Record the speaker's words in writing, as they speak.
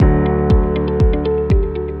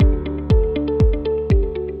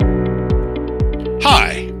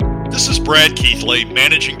Brad Keithley,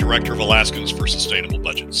 Managing Director of Alaskans for Sustainable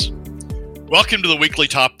Budgets. Welcome to the weekly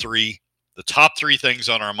Top 3, the top 3 things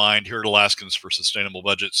on our mind here at Alaskans for Sustainable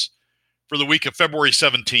Budgets for the week of February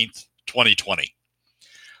 17th, 2020.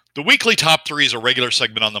 The weekly Top 3 is a regular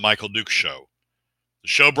segment on The Michael Dukes Show. The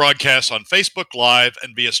show broadcasts on Facebook Live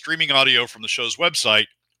and via streaming audio from the show's website,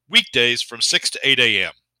 weekdays from 6 to 8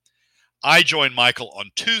 a.m. I join Michael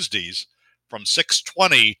on Tuesdays from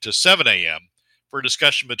 6:20 to 7 a.m. for a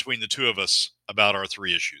discussion between the two of us about our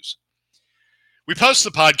 3 issues. We post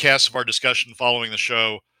the podcast of our discussion following the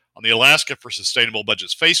show on the Alaska for Sustainable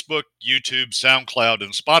Budgets Facebook, YouTube, SoundCloud,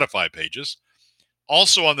 and Spotify pages,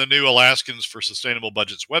 also on the new Alaskans for Sustainable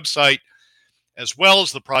Budgets website, as well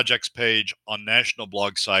as the project's page on national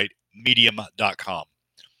blog site medium.com.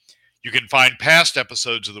 You can find past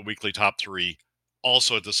episodes of the weekly Top 3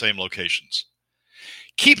 also at the same locations.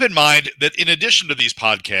 Keep in mind that in addition to these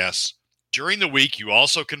podcasts, during the week, you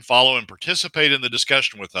also can follow and participate in the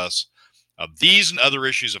discussion with us of these and other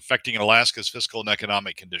issues affecting Alaska's fiscal and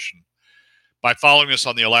economic condition by following us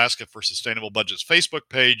on the Alaska for Sustainable Budgets Facebook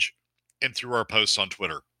page and through our posts on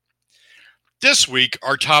Twitter. This week,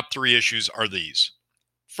 our top 3 issues are these.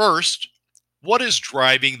 First, what is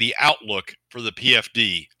driving the outlook for the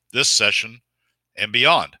PFD this session and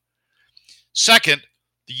beyond? Second,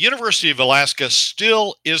 the University of Alaska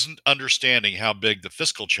still isn't understanding how big the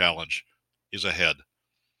fiscal challenge is ahead.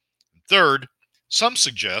 Third, some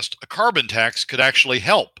suggest a carbon tax could actually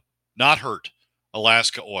help, not hurt,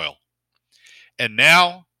 Alaska oil. And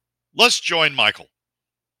now, let's join Michael.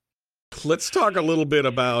 Let's talk a little bit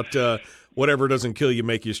about whatever doesn't kill you,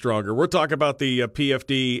 make you stronger. We're talking about the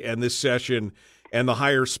PFD and this session and the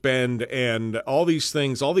higher spend and all these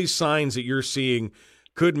things, all these signs that you're seeing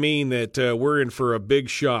could mean that we're in for a big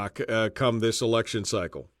shock come this election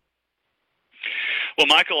cycle. Well,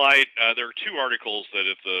 Michael, there are 2 articles that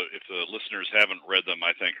if the listeners haven't read them,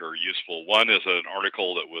 I think are useful. One is an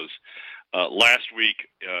article that was last week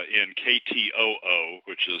in KTOO,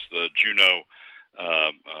 which is the Juneau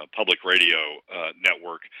public radio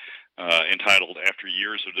network, entitled "After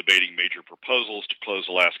Years of Debating Major Proposals to Close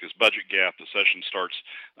Alaska's Budget Gap, the Session Starts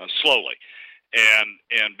Slowly."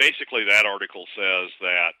 And basically that article says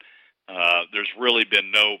that there's really been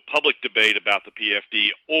no public debate about the PFD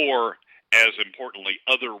or, as importantly,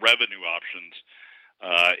 other revenue options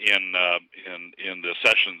in the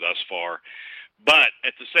session thus far. But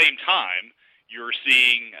at the same time, you're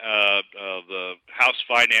seeing the House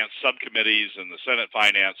Finance subcommittees and the Senate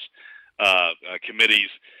Finance committees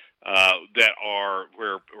that are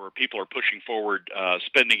where people are pushing forward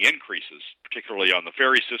spending increases, particularly on the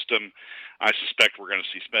ferry system. I suspect we're going to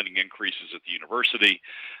see spending increases at the university,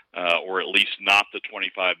 or at least not the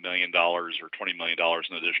 $25 million or $20 million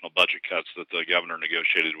in additional budget cuts that the governor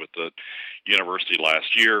negotiated with the university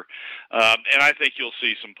last year. And I think you'll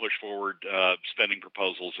see some push forward spending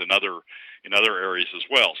proposals in other areas as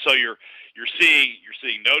well. So you're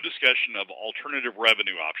seeing no discussion of alternative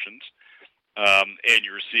revenue options. And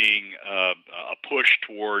you're seeing a push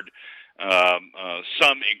toward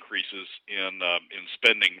some increases in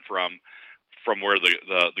spending from where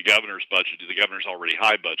the governor's budget, the governor's already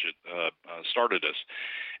high budget, started us.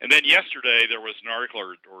 And then yesterday there was an article,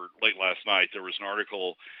 or late last night there was an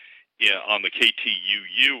article on the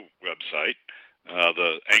KTUU website,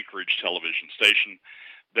 the Anchorage television station,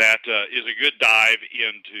 that is a good dive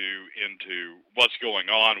into what's going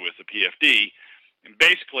on with the PFD. And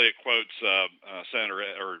basically, it quotes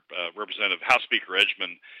Representative House Speaker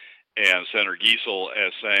Edgman and Senator Giesel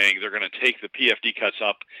as saying they're going to take the PFD cuts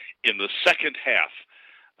up in the second half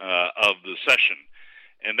of the session,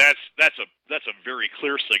 and that's a very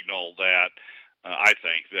clear signal that I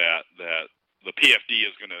think that the PFD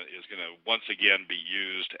is going to once again be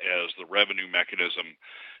used as the revenue mechanism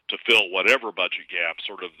to fill whatever budget gap,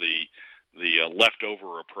 sort of the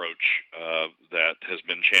leftover approach that has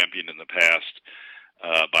been championed in the past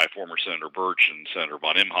by former Senator Birch and Senator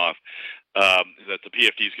von Imhoff, that the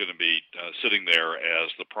PFD is going to be sitting there as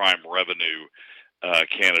the prime revenue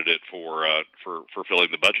candidate for filling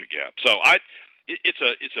the budget gap. So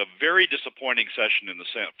it's a very disappointing session in the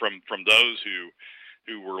sense from those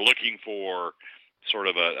who were looking for sort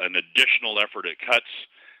of an additional effort at cuts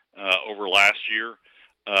over last year.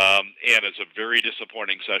 And it's a very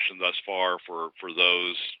disappointing session thus far for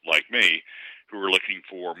those like me who are looking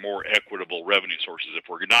for more equitable revenue sources. If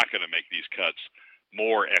we're not going to make these cuts,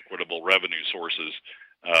 more equitable revenue sources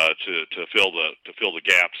to fill the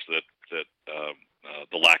gaps that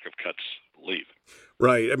the lack of cuts leave.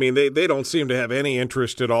 Right. I mean, they don't seem to have any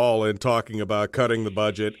interest at all in talking about cutting the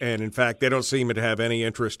budget, and in fact, they don't seem to have any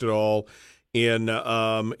interest at all in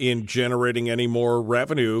generating any more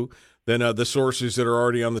revenue than the sources that are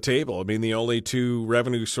already on the table. I mean, the only two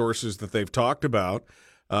revenue sources that they've talked about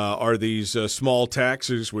are these small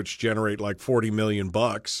taxes, which generate like $40 million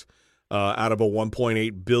out of a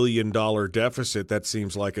 $1.8 billion deficit. That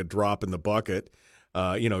seems like a drop in the bucket.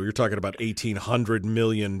 You're talking about $1,800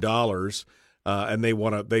 million, and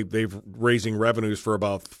they've raising revenues for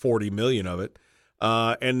about 40 million of it.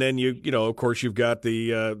 And then of course, you've got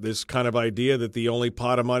the this kind of idea that the only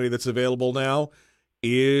pot of money that's available now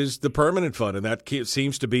is the permanent fund, and that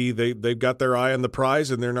seems to be they've got their eye on the prize,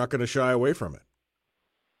 and they're not going to shy away from it.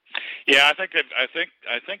 Yeah, I think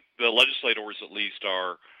the legislators at least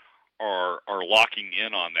are locking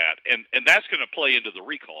in on that, and that's going to play into the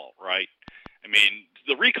recall, right? I mean,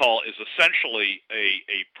 the recall is essentially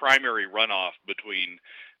a primary runoff between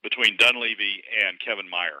Dunleavy and Kevin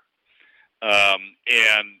Meyer,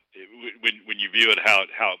 and when you view it how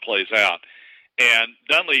it plays out, and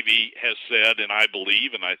Dunleavy has said, and I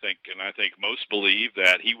believe, and I think most believe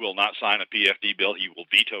that he will not sign a PFD bill. He will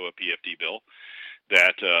veto a PFD bill,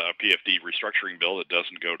 a PFD restructuring bill that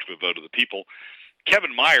doesn't go to a vote of the people.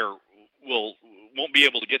 Kevin Meyer won't be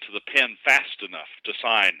able to get to the pen fast enough to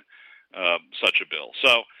sign such a bill.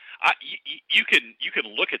 So you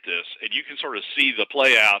can look at this and you can sort of see the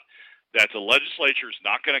play out that the legislature is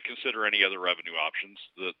not going to consider any other revenue options.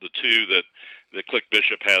 The two that Click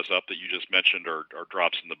Bishop has up that you just mentioned are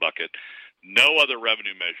drops in the bucket. No other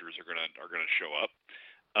revenue measures are going to show up.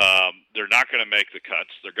 They're not going to make the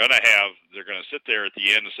cuts. They're going to sit there at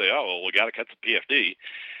the end and say, oh, well, we got to cut the PFD.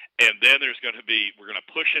 And then we're going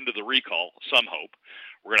to push into the recall, some hope.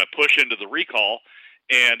 We're going to push into the recall.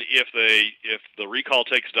 And if the recall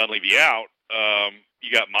takes Dunleavy out,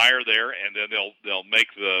 you got Meyer there, and then they'll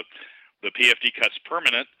make the PFD cuts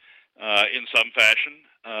permanent in some fashion.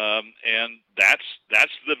 And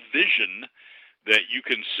that's the vision that you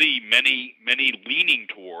can see many leaning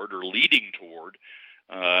toward or leading toward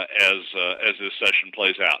as this session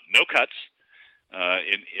plays out. No cuts,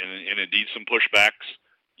 and indeed some pushbacks.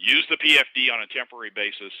 Use the PFD on a temporary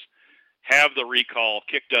basis. Have the recall,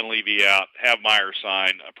 kick Dunleavy out, have Meyer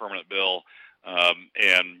sign a permanent bill,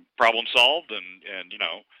 and problem solved. And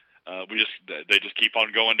they just keep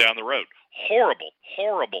on going down the road. Horrible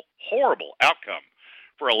outcome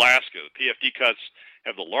for Alaska. The PFD cuts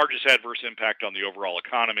have the largest adverse impact on the overall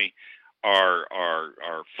economy. Are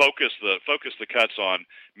focus the cuts on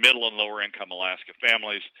middle and lower income Alaska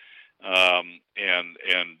families, and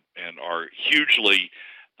are hugely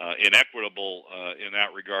inequitable in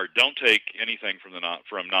that regard. Don't take anything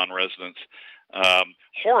from non-residents.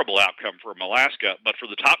 Horrible outcome from Alaska, but for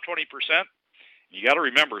the top 20%, you got to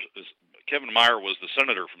remember Kevin Meyer was the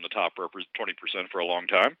senator from the top 20% for a long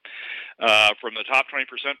time. From the top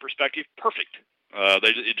 20% perspective, perfect.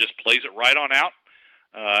 It just plays it right on out,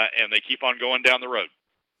 and they keep on going down the road.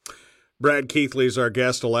 Brad Keithley is our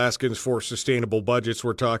guest, Alaskans for Sustainable Budgets.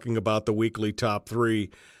 We're talking about the weekly top three.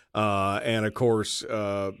 And of course,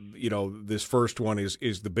 this first one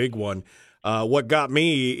is the big one. What got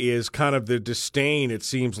me is kind of the disdain it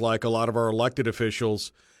seems like a lot of our elected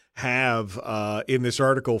officials have in this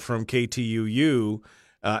article from KTUU.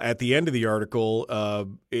 At the end of the article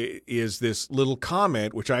is this little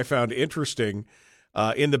comment, which I found interesting.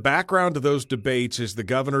 In the background of those debates is the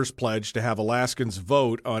governor's pledge to have Alaskans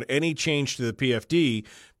vote on any change to the PFD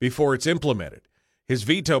before it's implemented. His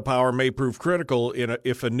veto power may prove critical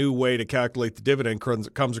if a new way to calculate the dividend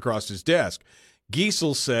comes across his desk.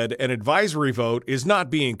 Giessel said an advisory vote is not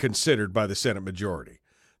being considered by the Senate majority.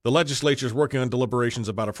 The legislature is working on deliberations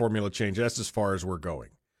about a formula change. That's as far as we're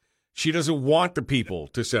going. She doesn't want the people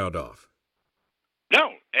to sound off.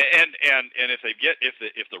 No, and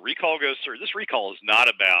if the recall goes through, this recall is not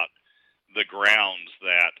about the grounds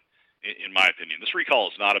that, in my opinion, this recall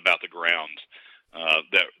is not about the grounds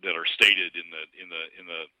that are stated in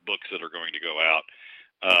the books that are going to go out.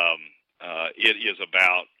 It is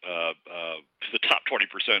about the top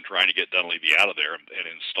 20% trying to get Dunleavy out of there and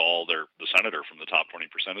install the senator from the top 20%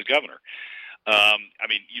 as governor. I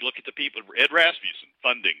mean, you look at the people: Ed Rasmussen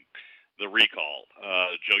funding the recall,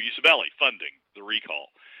 Joe Usabelli funding the recall.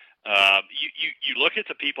 You look at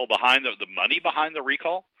the people behind the money behind the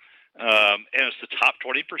recall, and it's the top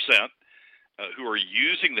 20% who are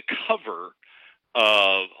using the cover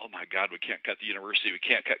of, oh my God, we can't cut the university, we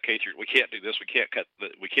can't cut K-3, we can't do this, we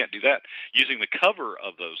can't do that, using the cover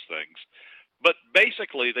of those things. But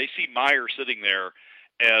basically, they see Meyer sitting there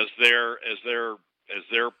as their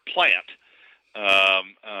plant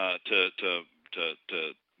to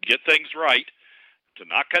get things right, to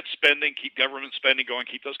not cut spending, keep government spending going,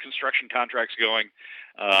 keep those construction contracts going,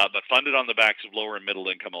 but fund it on the backs of lower and middle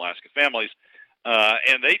income Alaska families.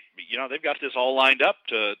 And they've got this all lined up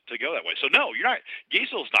to go that way. So no, you're not.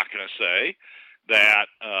 Giesel's not going to say that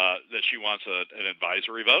she wants an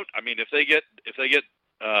advisory vote. I mean, if they get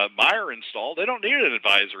Meyer installed, they don't need an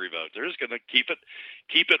advisory vote. They're just going to keep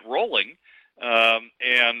it rolling,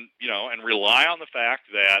 and rely on the fact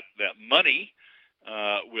that money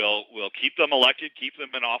will keep them elected, keep them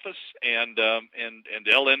in office, and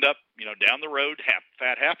they'll end up down the road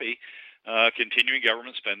fat happy. Continuing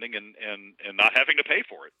government spending and not having to pay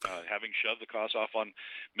for it, having shoved the costs off on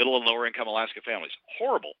middle and lower income Alaska families.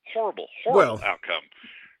 Horrible outcome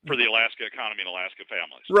for the Alaska economy and Alaska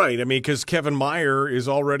families. Right. I mean, because Kevin Meyer is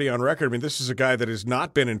already on record. I mean, this is a guy that has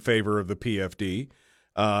not been in favor of the PFD.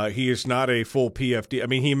 He is not a full PFD. I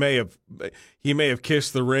mean, he may have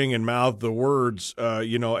kissed the ring and mouthed the words,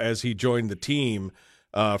 as he joined the team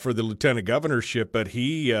for the lieutenant governorship, but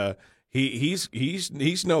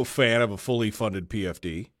He's no fan of a fully funded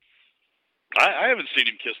PFD. I haven't seen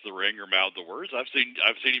him kiss the ring or mouth the words. I've seen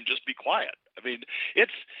him just be quiet. I mean, this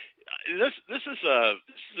is a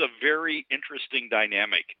very interesting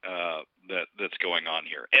dynamic that's going on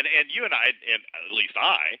here. And you and I, and at least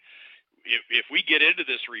I, if we get into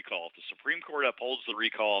this recall, if the Supreme Court upholds the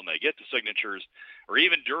recall and they get the signatures, or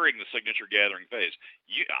even during the signature gathering phase,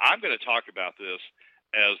 I'm going to talk about this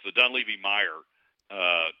as the Dunleavy-Meyer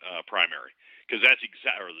primary, because that's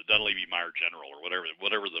or the Dunleavy-Meyer general, or whatever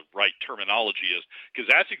the right terminology is, because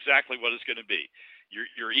that's exactly what it's going to be.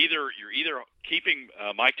 You're either keeping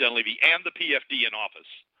Mike Dunleavy and the PFD in office,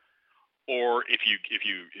 or if you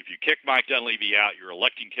kick Mike Dunleavy out, you're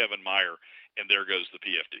electing Kevin Meyer, and there goes the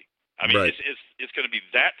PFD. I mean, right. It's going to be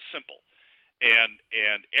that simple,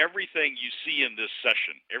 and everything you see in this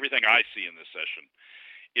session, everything I see in this session,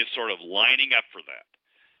 is sort of lining up for that.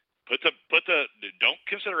 Don't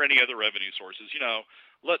consider any other revenue sources.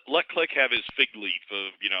 Let Click have his fig leaf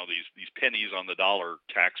of these pennies on the dollar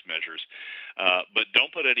tax measures, but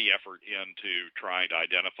don't put any effort into trying to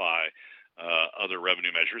identify other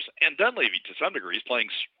revenue measures. And Dunleavy, to some degree, is playing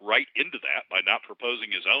right into that by not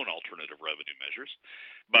proposing his own alternative revenue measures.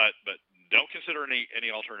 But don't consider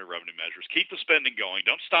any alternative revenue measures. Keep the spending going.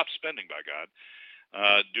 Don't stop spending, by God.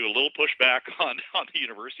 Do a little pushback on the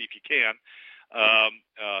university if you can.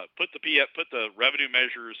 Put the revenue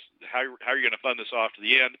measures, how you're going to fund this off to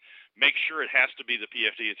the end. Make sure it has to be the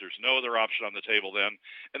PFD if there's no other option on the table then,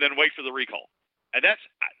 and then wait for the recall. And that's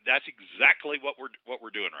exactly what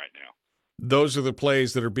we're doing right now. Those are the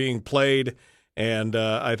plays that are being played, and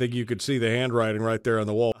I think you could see the handwriting right there on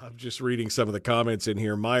the wall. I'm just reading some of the comments in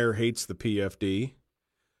here. Meyer hates the PFD.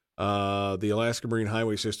 The Alaska Marine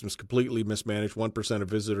Highway System is completely mismanaged. 1% of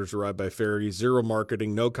visitors arrive by ferry. Zero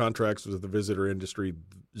marketing. No contracts with the visitor industry.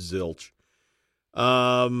 Zilch.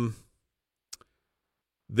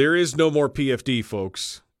 There is no more PFD,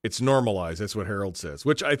 folks. It's normalized. That's what Harold says,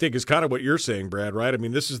 which I think is kind of what you're saying, Brad, right? I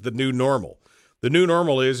mean, this is the new normal. The new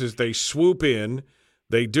normal is they swoop in,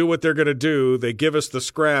 they do what they're going to do, they give us the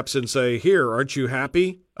scraps and say, here, aren't you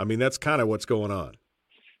happy? I mean, that's kind of what's going on.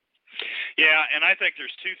 Yeah, and I think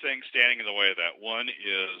there's two things standing in the way of that. One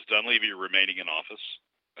is Dunleavy remaining in office.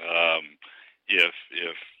 If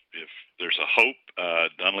there's a hope,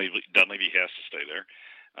 Dunleavy has to stay there.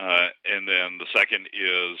 And then the second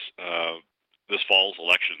is this fall's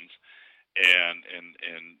elections and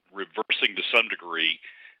reversing to some degree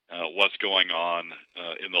what's going on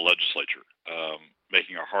in the legislature,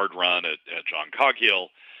 making a hard run at John Coghill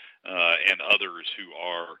and others who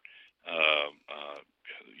are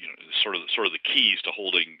sort of the keys to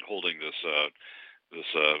holding this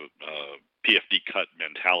PFD cut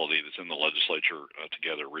mentality that's in the legislature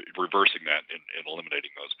together, reversing that and eliminating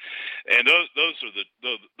those. And those are the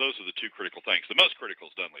two critical things. The most critical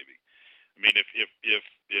is Dunleavy. I mean, if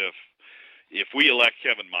we elect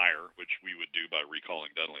Kevin Meyer, which we would do by recalling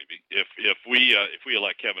Dunleavy, if we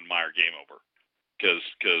elect Kevin Meyer, game over, because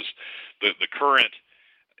the current.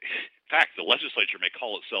 In fact, the legislature may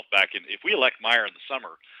call itself back in. If we elect Meyer in the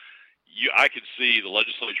summer, I could see the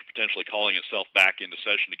legislature potentially calling itself back into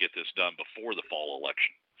session to get this done before the fall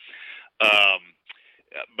election.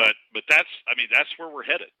 But that's where we're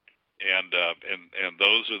headed, and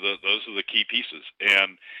those are the key pieces.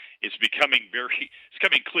 And it's becoming clear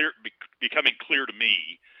to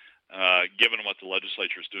me, given what the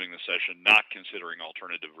legislature is doing this session, not considering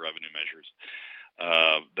alternative revenue measures.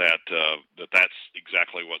 That's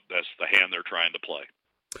exactly that's the hand they're trying to play.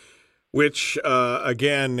 Which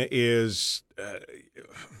again is,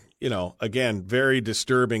 very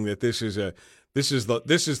disturbing that this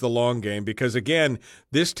is the long game, because again,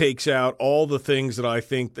 this takes out all the things that I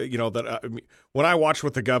think that when I watched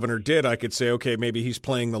what the governor did, I could say, okay, maybe he's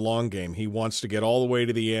playing the long game. He wants to get all the way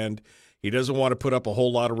to the end. He doesn't want to put up a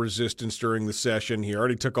whole lot of resistance during the session. He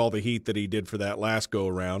already took all the heat that he did for that last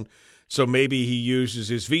go-around. So maybe he uses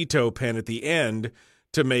his veto pen at the end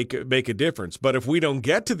to make a difference. But if we don't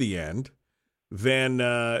get to the end,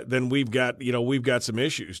 then we've got some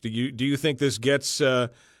issues. Do you think this gets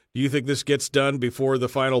done before the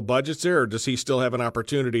final budget's there, or does he still have an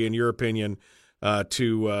opportunity, in your opinion,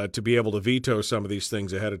 to be able to veto some of these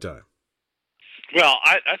things ahead of time? Well,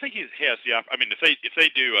 I think he has the. I mean, if they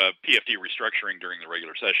do a PFD restructuring during the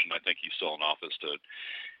regular session, I think he's still in office to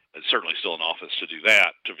do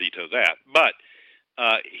that, to veto that. But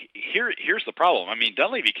here's the problem. I mean,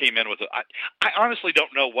 Dunleavy came in with I honestly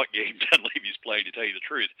don't know what game Dunleavy's playing, to tell you the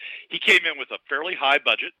truth. He came in with a fairly high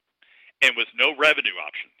budget and with no revenue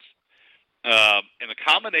options. And the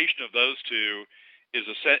combination of those two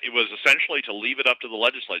was essentially to leave it up to the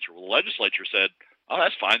legislature. Well, the legislature said, "Oh,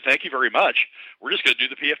 that's fine. Thank you very much. We're just going to do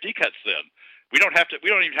the PFD cuts then. We don't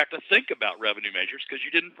even have to think about revenue measures because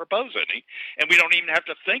you didn't propose any, and we don't even have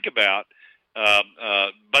to think about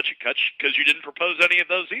budget cuts because you didn't propose any of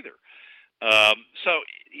those either." So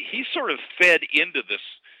he sort of fed into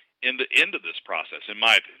this process, in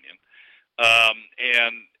my opinion,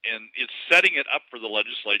 and it's setting it up for the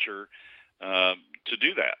legislature to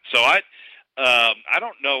do that. So I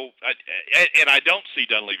don't know, and I don't see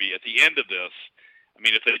Dunleavy at the end of this. I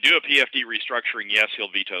mean, if they do a PFD restructuring, yes, he'll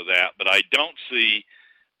veto that, but I don't see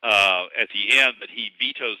at the end that he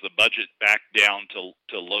vetoes the budget back down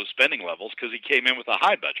to low spending levels, because he came in with a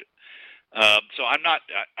high budget. So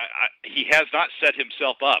he has not set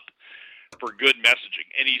himself up for good messaging,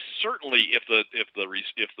 and he's certainly, if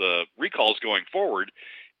the recall is going forward,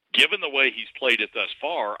 given the way he's played it thus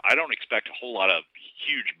far, I don't expect a whole lot of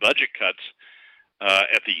huge budget cuts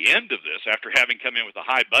at the end of this. After having come in with a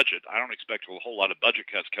high budget, I don't expect a whole lot of budget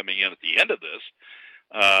cuts coming in at the end of this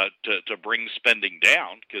to bring spending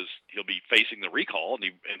down, because he'll be facing the recall, and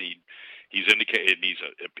he's indicated,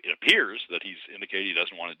 it appears that he's indicated he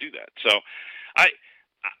doesn't want to do that. So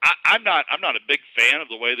I'm not a big fan of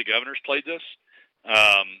the way the governor's played this,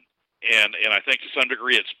 and I think to some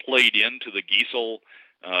degree it's played into the Giesel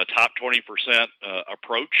top 20%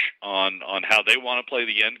 approach on how they want to play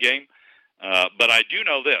the end game. But I do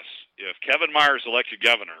know this: if Kevin Myers elected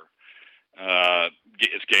governor,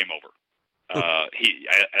 it's game over.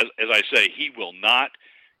 As I say, he will not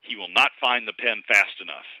find the pen fast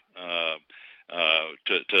enough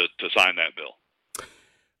to sign that bill.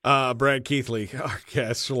 Brad Keithley, our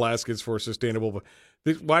guest, Alaskans for Sustainable.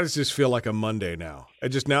 Why does this feel like a Monday now? I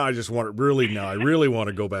really want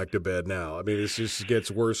to go back to bed now. I mean, this just gets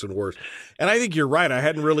worse and worse. And I think you're right. I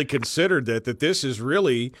hadn't really considered that this is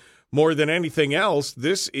really, more than anything else,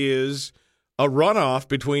 this is a runoff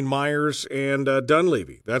between Myers and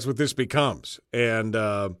Dunleavy. That's what this becomes. And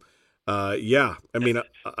yeah, I mean,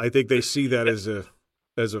 I think they see that as a.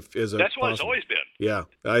 That's what it's always been. Yeah,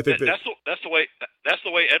 I think that's the way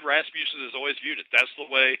Ed Rasmussen has always viewed it. That's the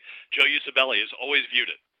way Joe Usabelli has always viewed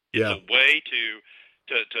it. It's a way to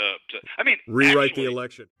rewrite the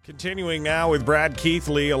election. Continuing now with Brad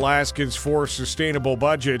Keithley, Alaskans for Sustainable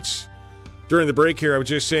Budgets. During the break here, I was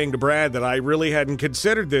just saying to Brad that I really hadn't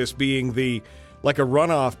considered this being like a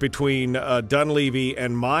runoff between Dunleavy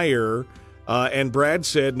and Meyer. And Brad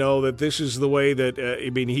said, no, that this is the way that,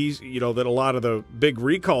 that a lot of the big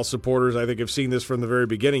recall supporters, I think, have seen this from the very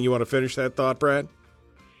beginning. You want to finish that thought, Brad?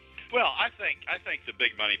 Well, I think the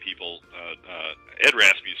big money people, Ed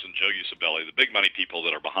Rasmussen, Joe Usabelli, the big money people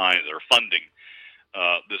that are behind, that are funding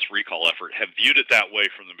this recall effort, have viewed it that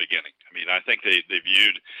way from the beginning. I mean, I think they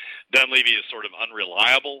viewed Dunleavy as sort of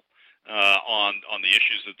unreliable on the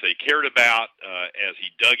issues that they cared about as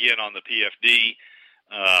he dug in on the PFD.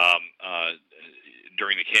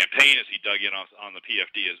 During the campaign, as he dug in on the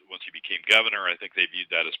PFD once he became governor, I think they viewed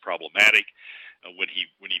that as problematic. When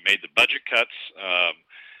he made the budget cuts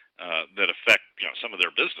that affect some of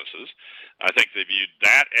their businesses, I think they viewed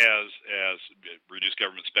that as reduced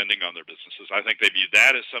government spending on their businesses. I think they viewed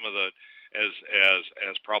that as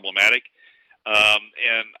as problematic.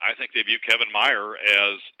 And I think they view Kevin Meyer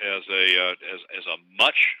as a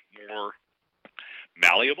much more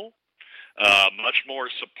malleable, much more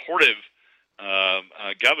supportive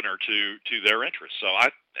governor to their interests. So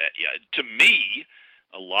to me,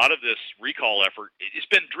 a lot of this recall effort, it's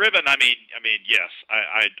been driven. I mean, yes,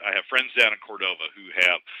 I have friends down in Cordova who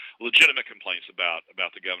have legitimate complaints about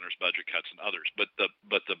the governor's budget cuts and others, but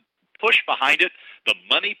the push behind it, the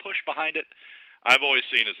money push behind it, I've always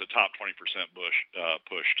seen as a top 20%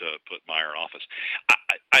 push to put Meyer in office.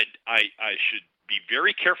 I should be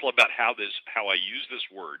very careful about how I use this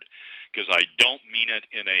word, because I don't mean it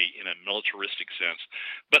in a militaristic sense.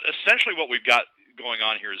 But essentially, what we've got going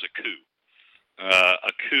on here is a coup.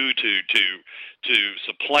 a coup to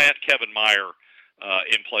supplant Kevin Meyer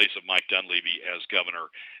in place of Mike Dunleavy as governor,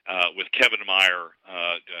 with Kevin Meyer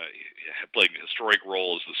playing a historic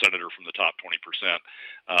role as the senator from the top 20%,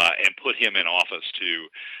 and put him in office to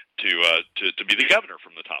be the governor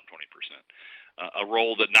from the top 20%. A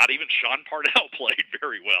role that not even Sean Parnell played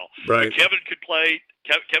very well. Right. But Kevin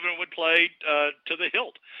would play to the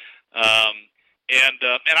hilt. And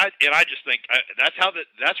I just think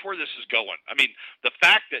that's where this is going. I mean, the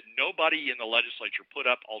fact that nobody in the legislature put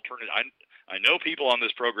up alternative. I know people on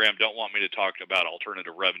this program don't want me to talk about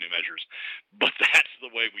alternative revenue measures, but that's the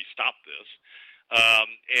way we stop this.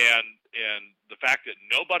 And the fact that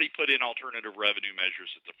nobody put in alternative revenue measures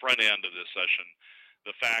at the front end of this session,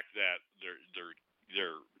 the fact that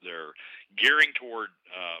they're gearing toward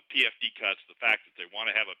PFD cuts, the fact that they want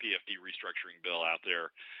to have a PFD restructuring bill out there,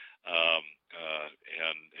 and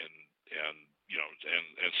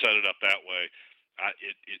set it up that way.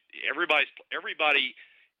 Everybody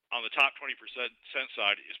on the top 20%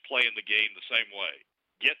 side is playing the game the same way.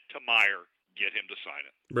 Get to Meyer, get him to sign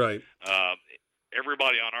it. Right.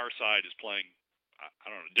 Everybody on our side is playing, I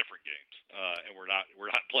don't know, different games, and we're not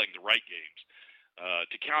playing the right games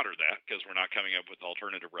to counter that, because we're not coming up with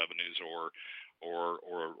alternative revenues or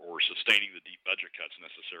sustaining the deep budget cuts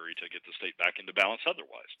necessary to get the state back into balance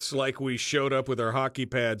otherwise. It's like we showed up with our hockey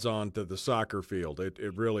pads on to the soccer field. It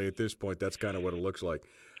really, at this point, that's kind of what it looks like.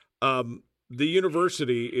 The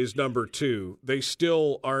university is number 2. They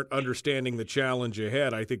still aren't understanding the challenge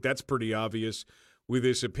ahead. I think that's pretty obvious with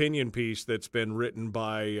this opinion piece that's been written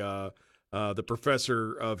by the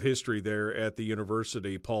professor of history there at the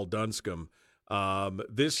university, Paul Dunscombe.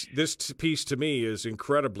 This piece to me is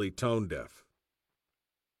incredibly tone deaf.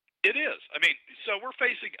 It is. I mean, so we're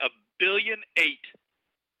facing $1.8 billion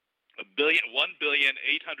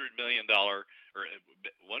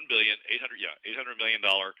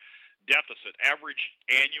deficit, average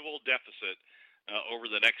annual deficit over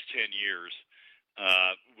the next 10 years,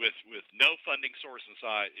 with no funding source in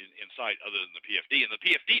sight other than the PFD, and the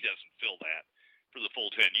PFD doesn't fill that for the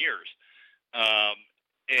full 10 years,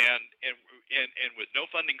 and with no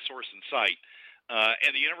funding source in sight.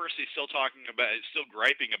 And the university is still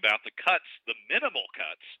griping about the cuts, the minimal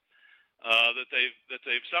cuts that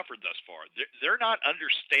they've suffered thus far. They're not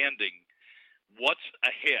understanding what's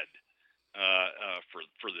ahead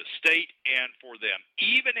for the state and for them.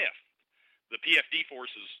 Even if the PFD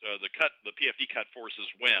forces, the PFD cut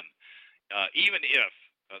forces win, even if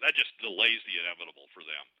that just delays the inevitable for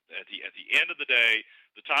them. At the end of the day,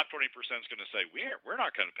 the top 20% is going to say, we're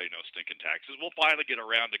not going to pay no stinking taxes. We'll finally get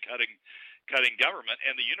around to cutting government,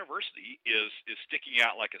 and the university is sticking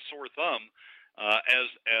out like a sore thumb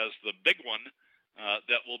as the big one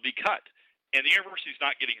that will be cut. And the university's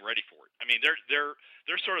not getting ready for it. I mean, they're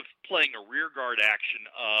sort of playing a rear guard action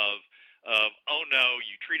of oh no,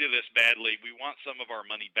 you treated us badly, we want some of our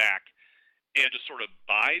money back, and to sort of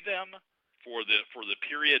buy them for the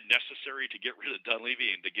period necessary to get rid of Dunleavy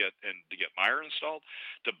and to get Meyer installed.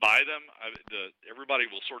 To buy them, everybody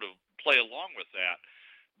will sort of play along with that.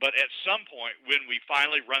 But at some point, when we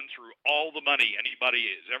finally run through all the money anybody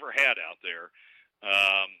has ever had out there,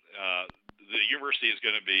 the university is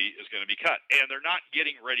going to be cut, and they're not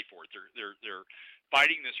getting ready for it. They're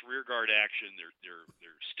fighting this rearguard action. They're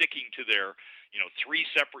sticking to their 3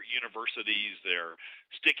 separate universities. They're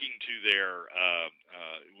sticking to their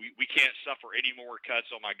we can't suffer any more cuts.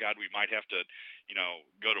 Oh my God, we might have to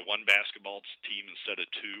go to 1 basketball team instead of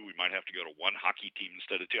 2. We might have to go to 1 hockey team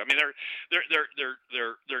instead of 2. I mean, they're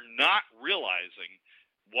not realizing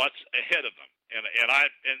what's ahead of them. And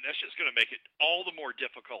that's just going to make it all the more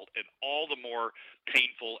difficult and all the more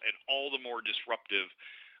painful and all the more disruptive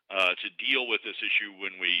to deal with this issue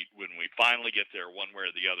when we finally get there, one way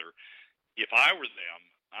or the other. If I were them,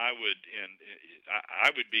 I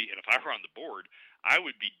would be, and if I were on the board, I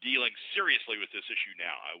would be dealing seriously with this issue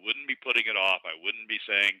now. I wouldn't be putting it off. I wouldn't be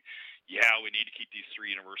saying, yeah, we need to keep these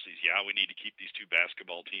 3 universities. Yeah, we need to keep these 2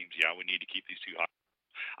 basketball teams. Yeah, we need to keep these 2 hockey.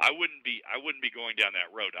 I wouldn't be going down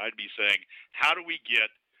that road. I'd be saying, how do we get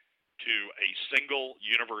to a single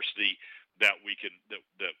university that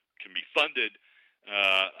can be funded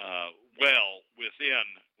well within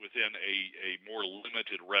a more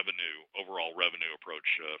limited overall revenue approach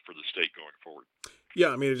for the state going forward? Yeah,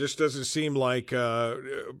 I mean, it just doesn't seem like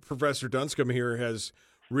Professor Dunscombe here has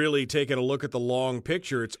really taken a look at the long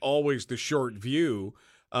picture. It's always the short view.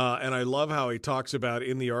 And I love how he talks about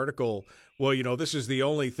in the article, well, this is the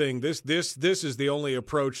only thing, this is the only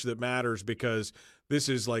approach that matters because this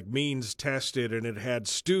is like means tested and it had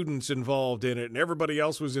students involved in it and everybody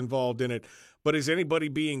else was involved in it. But is anybody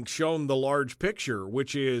being shown the large picture,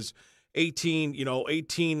 which is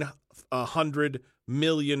 $1,800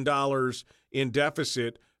 million in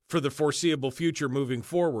deficit for the foreseeable future moving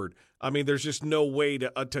forward. I mean, there's just no way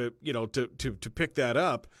to pick that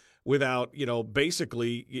up without,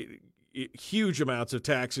 basically huge amounts of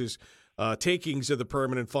taxes, takings of the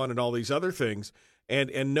permanent fund and all these other things,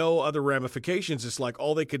 and no other ramifications. It's like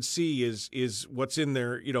all they could see is what's in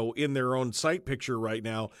their, in their own sight picture right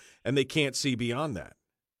now, and they can't see beyond that.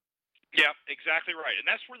 Yeah, exactly right. And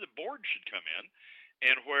that's where the board should come in.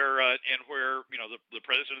 And where the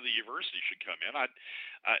president of the university should come in. I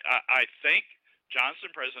think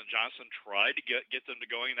President Johnson tried to get them to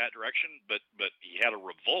going in that direction, but he had a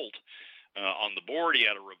revolt on the board. He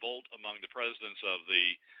had a revolt among the presidents of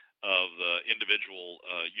the individual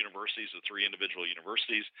universities, the three individual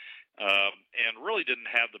universities, and really didn't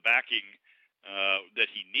have the backing that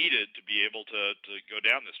he needed to be able to go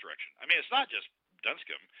down this direction. I mean, it's not just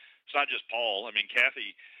Dunscombe, it's not just Paul. I mean,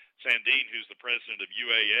 Kathy Sandine, who's the president of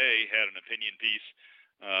UAA, had an opinion piece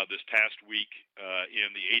this past week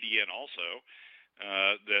in the ADN also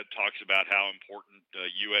that talks about how important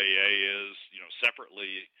UAA is.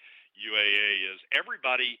 Separately, UAA is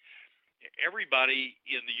everybody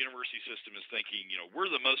in the university system is thinking,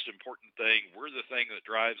 we're the most important thing. We're the thing that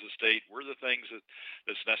drives the state. We're the things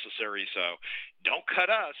that's necessary. So don't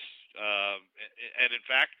cut us. And in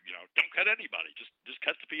fact, don't cut anybody. Just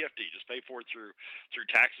cut the PFD. Just pay for it through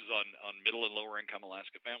taxes on middle and lower income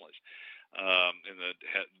Alaska families. And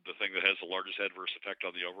the thing that has the largest adverse effect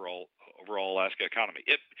on the overall Alaska economy.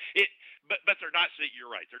 But they're not seeing.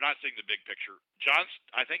 You're right. They're not seeing the big picture.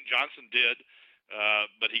 I think Johnson did.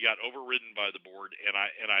 But he got overridden by the board, and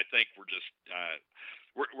I think we're just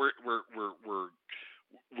we're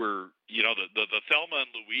the Thelma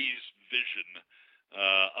and Louise vision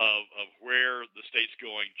of where the state's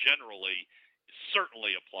going generally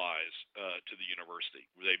certainly applies to the university.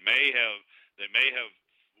 They may have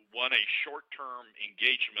won a short-term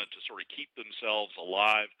engagement to sort of keep themselves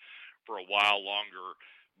alive for a while longer,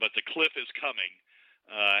 but the cliff is coming.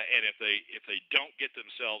 And if they don't get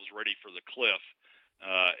themselves ready for the cliff,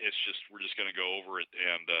 we're just going to go over it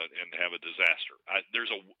and have a disaster.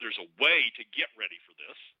 There's a way to get ready for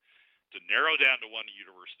this, to narrow down to one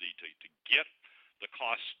university, to get the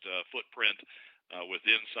cost footprint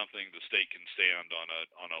within something the state can stand on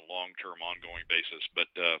a long-term, ongoing basis.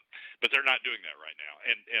 But they're not doing that right now.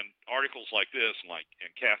 And articles like this,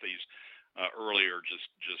 and Kathy's earlier, just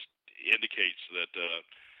indicates that.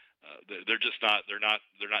 They're not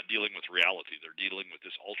dealing with reality. They're dealing with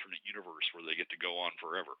this alternate universe where they get to go on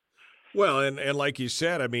forever. Well, and like you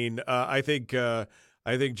said, I mean, I think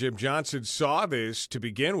Jim Johnson saw this to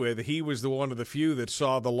begin with. He was the one of the few that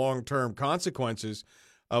saw the long-term consequences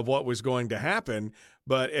of what was going to happen.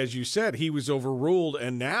 But as you said, he was overruled,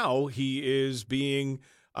 and now he is being.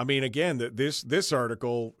 I mean, again, this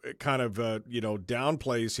article kind of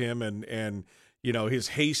downplays him and. His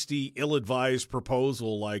hasty, ill-advised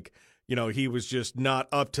proposal, like, he was just not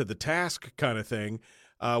up to the task kind of thing.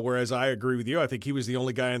 Whereas I agree with you. I think he was the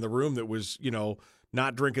only guy in the room that was,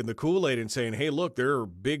 not drinking the Kool-Aid and saying, hey, look, there are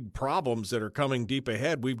big problems that are coming deep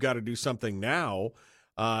ahead. We've got to do something now.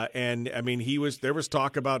 And I mean, there was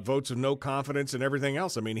talk about votes of no confidence and everything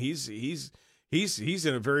else. I mean, he's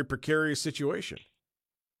in a very precarious situation.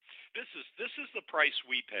 This is the price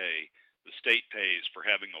we pay, the state pays, for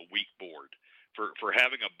having a weak board. For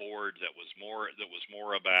having a board that was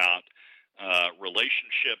more about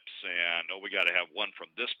relationships and we got to have one from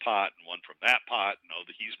this pot and one from that pot and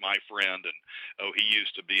he's my friend and he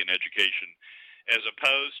used to be in education, as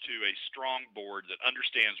opposed to a strong board that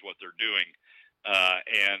understands what they're doing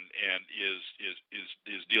and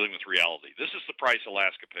is dealing with reality. This is the price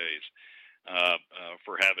Alaska pays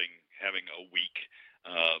for having a weak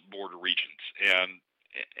board of regents. And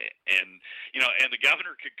the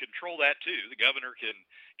governor can control that too. The governor can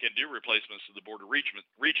do replacements to the board of regents.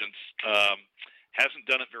 Hasn't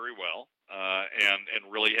done it very well, and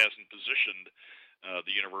really hasn't positioned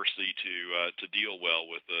the university to deal well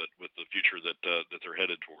with the future that they're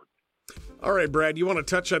headed toward. All right, Brad, you want to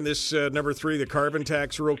touch on this number 3, the carbon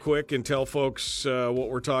tax, real quick, and tell folks what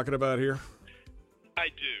we're talking about here? I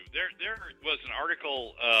do. There was an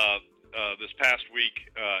article this past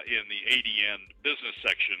week in the ADN business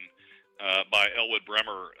section by Elwood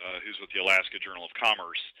Bremer, who's with the Alaska Journal of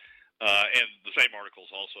Commerce, and the same article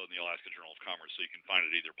is also in the Alaska Journal of Commerce, so you can find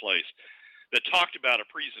it either place, that talked about a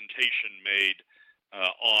presentation made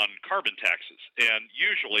on carbon taxes. And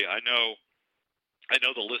usually, I know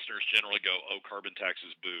the listeners generally go, "Oh, carbon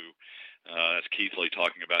taxes, boo." That's Keith Lee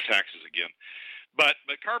talking about taxes again. But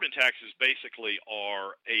carbon taxes basically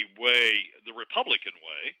are a way, the Republican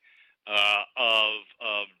way,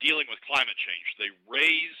 of dealing with climate change. They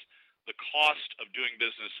raise the cost of doing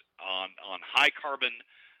business on high carbon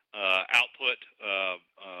output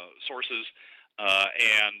sources,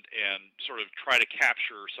 and sort of try to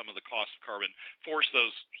capture some of the cost of carbon, force the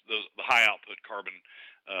high output carbon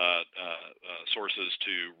sources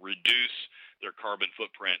to reduce their carbon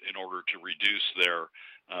footprint in order to reduce their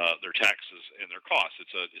taxes and their costs.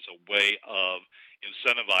 It's a way of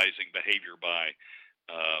incentivizing behavior by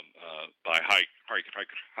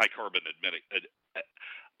high carbon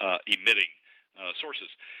emitting sources.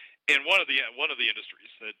 And one of the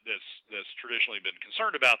industries that's traditionally been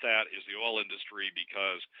concerned about that is the oil industry,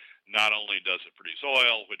 because not only does it produce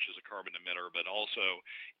oil, which is a carbon emitter, but also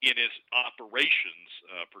in its operations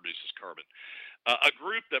produces carbon. A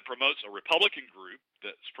group that promotes, a Republican group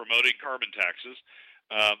that's promoting carbon taxes,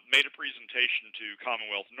 made a presentation to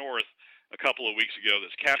Commonwealth North a couple of weeks ago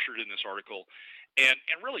that's captured in this article, and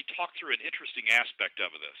really talked through an interesting aspect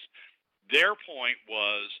of this. Their point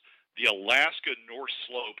was the Alaska North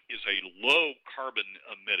Slope is a low carbon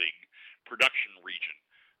emitting production region.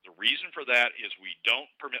 The reason for that is we don't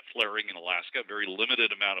permit flaring in Alaska, very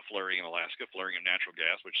limited amount of flaring in Alaska, flaring of natural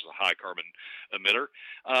gas, which is a high carbon emitter.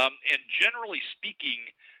 And generally speaking,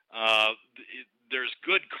 there's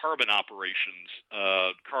good carbon operations,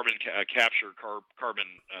 carbon capture, carbon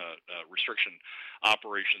restriction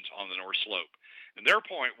operations on the North Slope. And their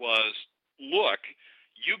point was, look,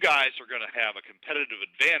 you guys are going to have a competitive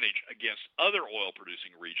advantage against other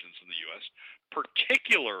oil-producing regions in the U.S.,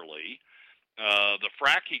 particularly the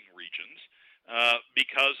fracking regions,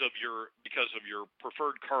 because of your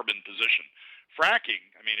preferred carbon position. Fracking,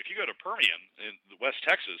 I mean, if you go to Permian in West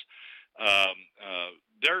Texas,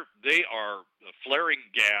 they are flaring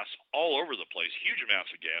gas all over the place, huge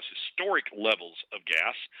amounts of gas, historic levels of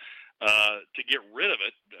gas. To get rid of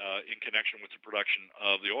it in connection with the production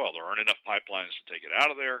of the oil. There aren't enough pipelines to take it out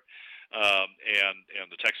of there, and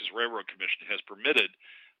the Texas Railroad Commission has permitted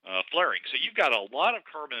flaring. So you've got a lot of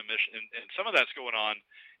carbon emission, and some of that's going on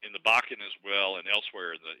in the Bakken as well, and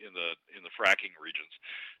elsewhere in the fracking regions.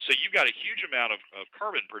 So you've got a huge amount of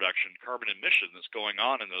carbon production, carbon emission that's going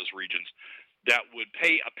on in those regions that would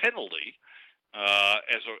pay a penalty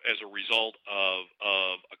as a result of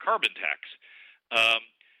a carbon tax.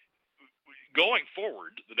 Going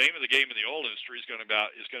forward, the name of the game in the oil industry is going to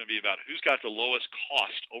be about who's got the lowest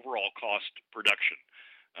overall cost production.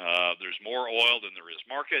 There's more oil than there is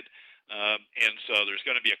market, and so there's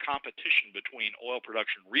going to be a competition between oil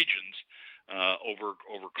production regions over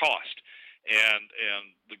cost. And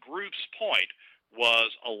the group's point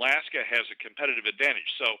was Alaska has a competitive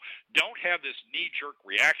advantage. So don't have this knee-jerk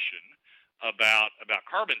reaction about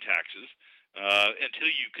carbon taxes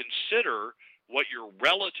until you consider what your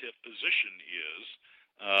relative position is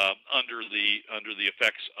under the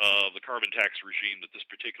effects of the carbon tax regime that this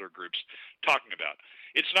particular group's talking about.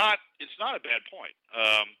 It's not a bad point.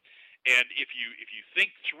 And if you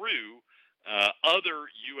think through other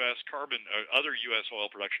U.S. oil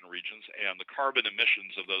production regions and the carbon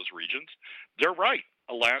emissions of those regions, they're right.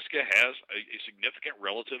 Alaska has a significant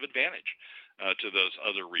relative advantage to those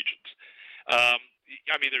other regions.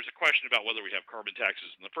 I mean, there's a question about whether we have carbon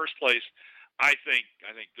taxes in the first place. I think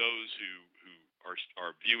those who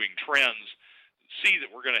are viewing trends see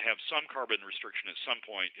that we're going to have some carbon restriction at some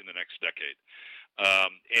point in the next decade,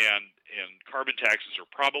 and carbon taxes are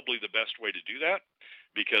probably the best way to do that,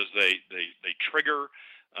 because they trigger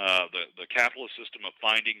the capitalist system of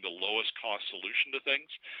finding the lowest cost solution to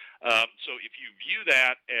things. So if you view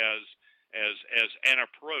that as an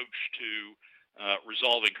approach to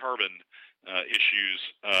resolving carbon issues,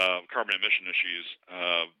 carbon emission issues,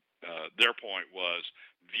 their point was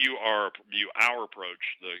view our approach,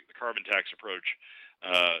 the carbon tax approach,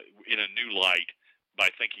 in a new light by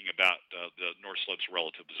thinking about the North Slope's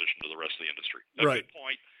relative position to the rest of the industry. That's right. A good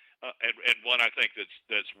point, and one I think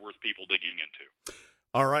that's worth people digging into.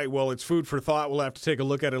 All right. Well, it's food for thought. We'll have to take a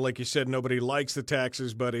look at it. Like you said, nobody likes the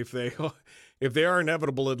taxes, but if they are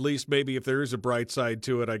inevitable, at least maybe if there is a bright side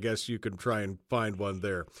to it, I guess you can try and find one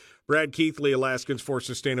there. Brad Keithley, Alaskans for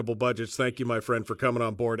Sustainable Budgets. Thank you, my friend, for coming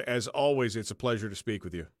on board. As always, it's a pleasure to speak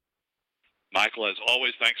with you. Michael, as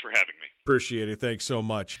always, thanks for having me. Appreciate it. Thanks so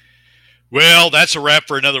much. Well, that's a wrap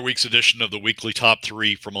for another week's edition of the Weekly Top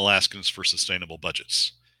 3 from Alaskans for Sustainable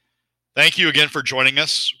Budgets. Thank you again for joining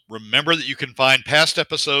us. Remember that you can find past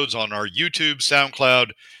episodes on our YouTube,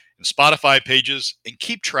 SoundCloud, and Spotify pages, and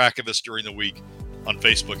keep track of us during the week on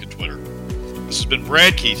Facebook and Twitter. This has been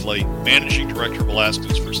Brad Keithley, Managing Director of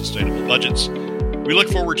Alaskans for Sustainable Budgets. We look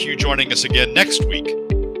forward to you joining us again next week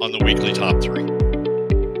on the Weekly Top 3.